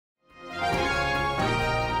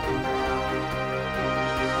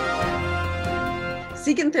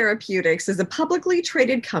Sigyn Therapeutics is a publicly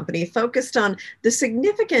traded company focused on the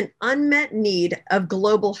significant unmet need of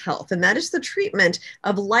global health, and that is the treatment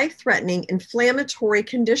of life-threatening inflammatory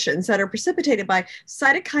conditions that are precipitated by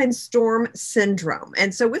Cytokine Storm Syndrome.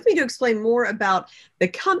 And so with me to explain more about the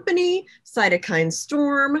company, Cytokine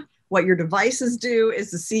Storm, what your devices do, is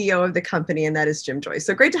the CEO of the company, and that is Jim Joyce.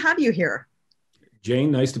 So great to have you here. Jane,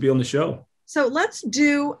 nice to be on the show. So let's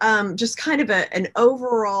do just kind of an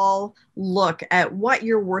overall look at what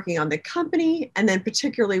you're working on, the company, and then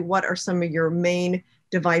particularly what are some of your main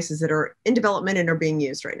devices that are in development and are being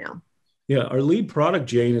used right now. Yeah, our lead product,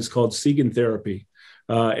 Jane, is called Sigyn Therapy.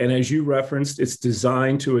 And as you referenced, it's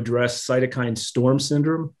designed to address cytokine storm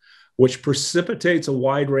syndrome, which precipitates a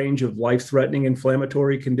wide range of life-threatening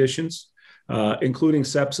inflammatory conditions, including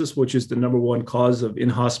sepsis, which is the #1 cause of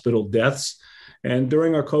in-hospital deaths. And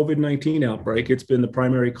during our COVID-19 outbreak, it's been the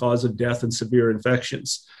primary cause of death and severe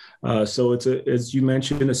infections. So it's, as you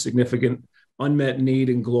mentioned, a significant unmet need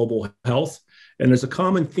in global health. And there's a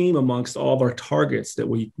common theme amongst all of our targets that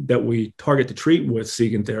we target to treat with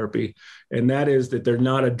Sigyn therapy, and that is that they're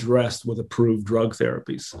not addressed with approved drug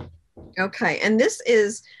therapies. Okay, and this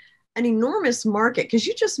is an enormous market because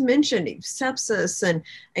you just mentioned sepsis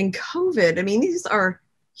and COVID. I mean, these are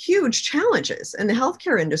huge challenges in the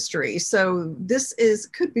healthcare industry. So this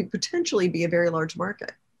could potentially be a very large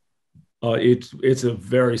market. It's a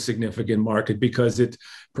very significant market because it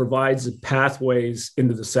provides pathways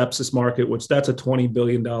into the sepsis market, which that's a $20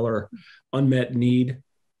 billion unmet need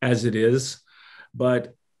as it is.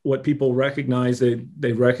 But what people recognize,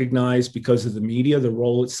 they recognize because of the media, the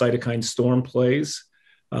role that cytokine storm plays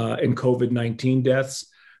in COVID-19 deaths.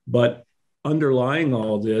 But underlying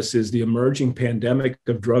all this is the emerging pandemic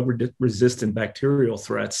of drug-resistant bacterial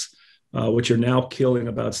threats, which are now killing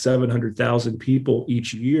about 700,000 people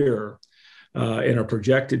each year and are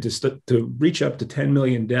projected to reach up to 10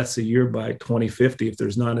 million deaths a year by 2050 if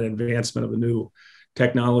there's not an advancement of a new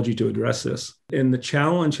technology to address this. And the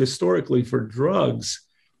challenge historically for drugs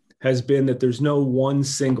has been that there's no one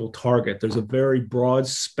single target. There's a very broad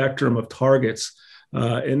spectrum of targets,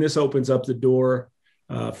 and this opens up the door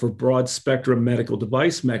for broad spectrum medical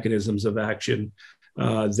device mechanisms of action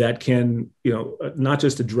that can, not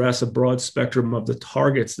just address a broad spectrum of the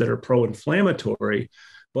targets that are pro-inflammatory,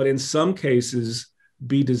 but in some cases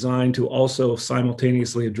be designed to also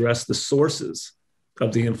simultaneously address the sources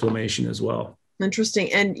of the inflammation as well.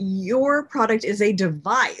 Interesting. And your product is a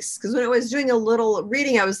device, because when I was doing a little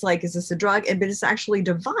reading, I was like, is this a drug? But it's actually a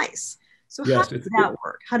device. So yes, how does that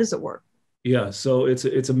work? How does it work? Yeah, so it's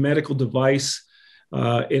a medical device.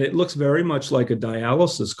 And it looks very much like a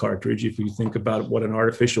dialysis cartridge if you think about what an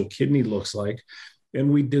artificial kidney looks like. And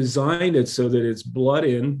we designed it so that it's blood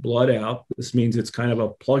in, blood out. This means it's kind of a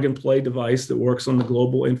plug and play device that works on the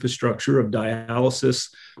global infrastructure of dialysis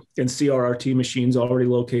and CRRT machines already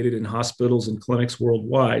located in hospitals and clinics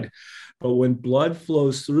worldwide. But when blood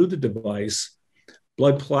flows through the device,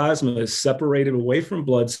 blood plasma is separated away from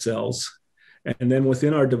blood cells. And then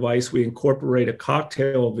within our device, we incorporate a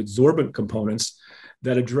cocktail of adsorbent components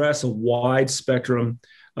that address a wide spectrum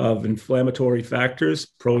of inflammatory factors,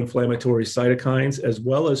 pro-inflammatory cytokines, as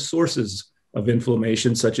well as sources of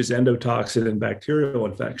inflammation, such as endotoxin and bacterial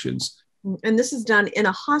infections. And this is done in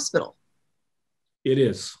a hospital? It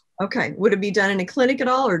is. Okay. Would it be done in a clinic at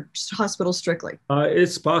all, or just hospital strictly?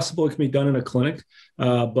 It's possible it can be done in a clinic,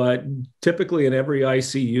 but typically in every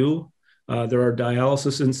ICU, there are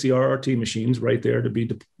dialysis and CRRT machines right there to be,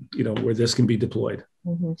 where this can be deployed.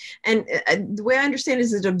 Mm-hmm. And the way I understand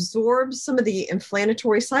is it absorbs some of the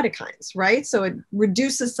inflammatory cytokines, right? So it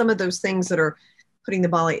reduces some of those things that are putting the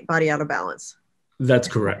body out of balance. That's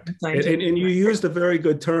correct. And you used a very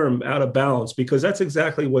good term, out of balance, because that's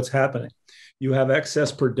exactly what's happening. You have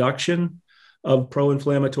excess production of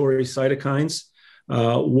pro-inflammatory cytokines,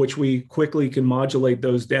 which we quickly can modulate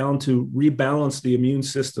those down to rebalance the immune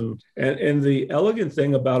system. And the elegant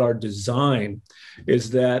thing about our design is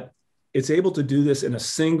that it's able to do this in a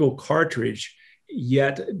single cartridge,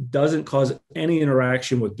 yet doesn't cause any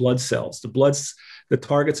interaction with blood cells. The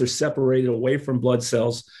targets are separated away from blood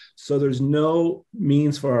cells, so there's no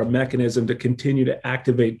means for our mechanism to continue to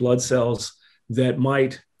activate blood cells that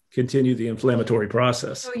might continue the inflammatory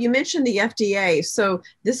process. So you mentioned the FDA. So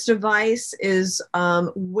this device is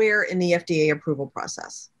where in the FDA approval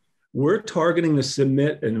process? We're targeting to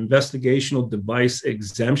submit an investigational device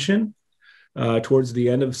exemption towards the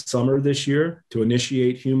end of summer this year to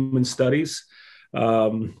initiate human studies.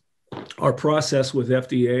 Our process with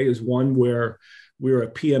FDA is one where we're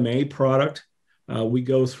a PMA product. We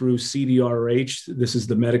go through CDRH. This is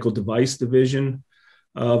the medical device division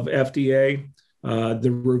of FDA.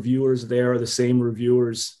 The reviewers there are the same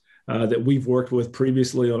reviewers that we've worked with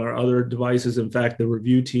previously on our other devices. In fact, the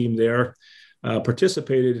review team there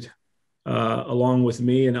participated along with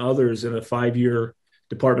me and others in a 5-year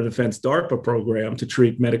Department of Defense DARPA program to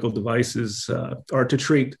treat medical devices or to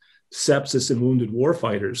treat sepsis in wounded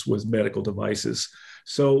warfighters with medical devices.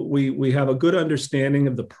 So we have a good understanding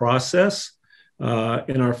of the process.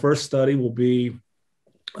 In our first study will be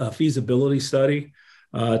a feasibility study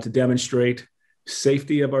to demonstrate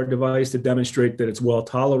safety of our device, to demonstrate that it's well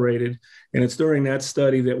tolerated. And it's during that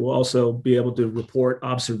study that we'll also be able to report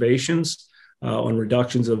observations on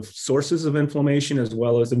reductions of sources of inflammation as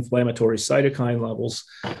well as inflammatory cytokine levels.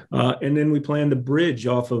 And then we plan to bridge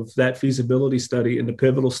off of that feasibility study into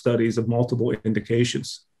pivotal studies of multiple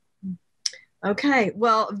indications. Okay,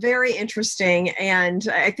 well, very interesting. And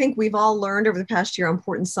I think we've all learned over the past year how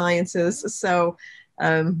important science is. So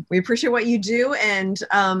we appreciate what you do, and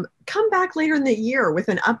come back later in the year with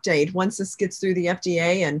an update once this gets through the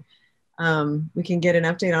FDA, and we can get an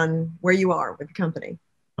update on where you are with the company.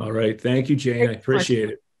 All right. Thank you, Jane. I appreciate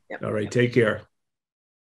it. Yep. All right. Take care.